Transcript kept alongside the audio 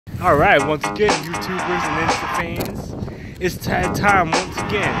Alright, once again, YouTubers and Insta fans, it's time once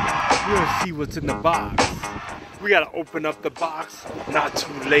again. We're gonna see what's in the box. We gotta open up the box, not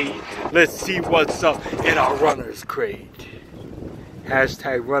too late. Let's see what's up in our runner's crate.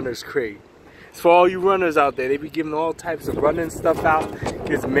 Hashtag runner's crate. It's for all you runners out there. They be giving all types of running stuff out.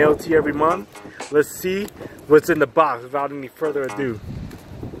 Gets mailed to you every month. Let's see what's in the box without any further ado.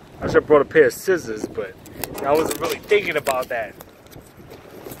 I should have brought a pair of scissors, but I wasn't really thinking about that.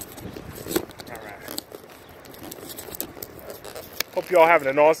 Hope y'all having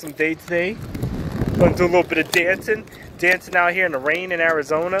an awesome day today. Gonna do a little bit of dancing out here in the rain in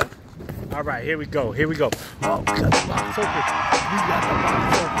Arizona. All right, here we go. Oh, we got the box open.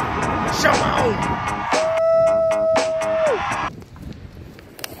 Come on!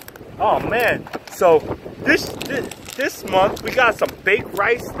 Oh man! So this month we got some baked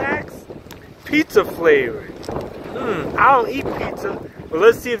rice snacks, pizza flavored. I don't eat pizza, but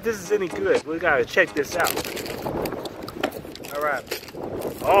let's see if this is any good. We gotta check this out. Alright.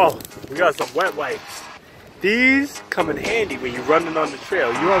 Oh, we got some wet wipes. These come in handy when you're running on the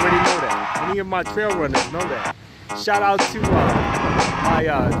trail. You already know that. Any of my trail runners know that. Shout out to my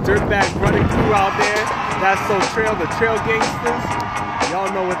dirtbag running crew out there. That's So Trail, the trail gangsters.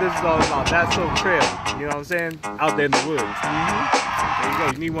 Y'all know what this is all about. That's So Trail. You know what I'm saying? Out there in the woods. There you go.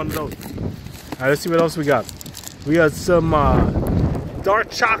 You need one of those. Alright, let's see what else we got. We got some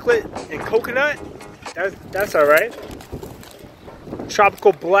dark chocolate and coconut. That's alright.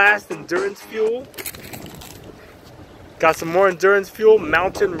 Tropical Blast Endurance Fuel. Got some more Endurance Fuel.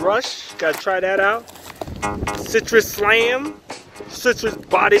 Mountain Rush. Gotta try that out. Citrus Slam. Citrus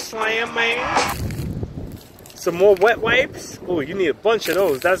Body Slam, man. Some more wet wipes. Oh, you need a bunch of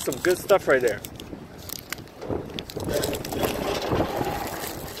those. That's some good stuff right there.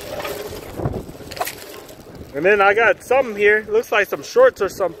 And then I got something here. Looks like some shorts or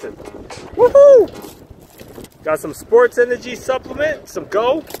something. Woohoo! Got some sports energy supplement, some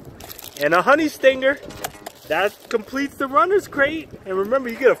Go, and a honey stinger. That completes the runner's crate. And remember,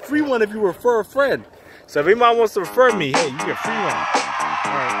 you get a free one if you refer a friend. So if anybody wants to refer me, hey, you get a free one.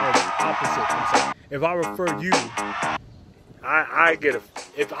 Or opposite. I'm sorry. If I refer you, I get a.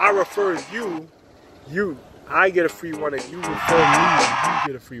 If I refer you, I get a free one. If you refer me, you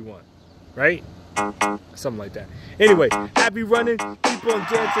get a free one. Right? Something like that. Anyway, happy running. Keep on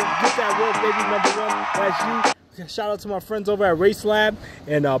dancing. Get that work, baby. Number one. That's you. Shout out to my friends over at Racelab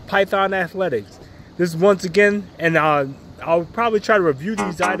and Python Athletics. This is once again, and I'll probably try to review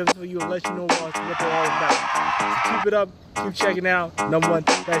these items for you and let you know what they're all about. So keep it up. Keep checking out. Number one.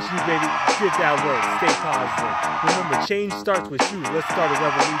 That's you, baby. Get that work. Stay positive. Remember, change starts with you. Let's start a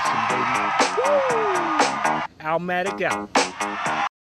revolution, baby. Woo! Almatic out.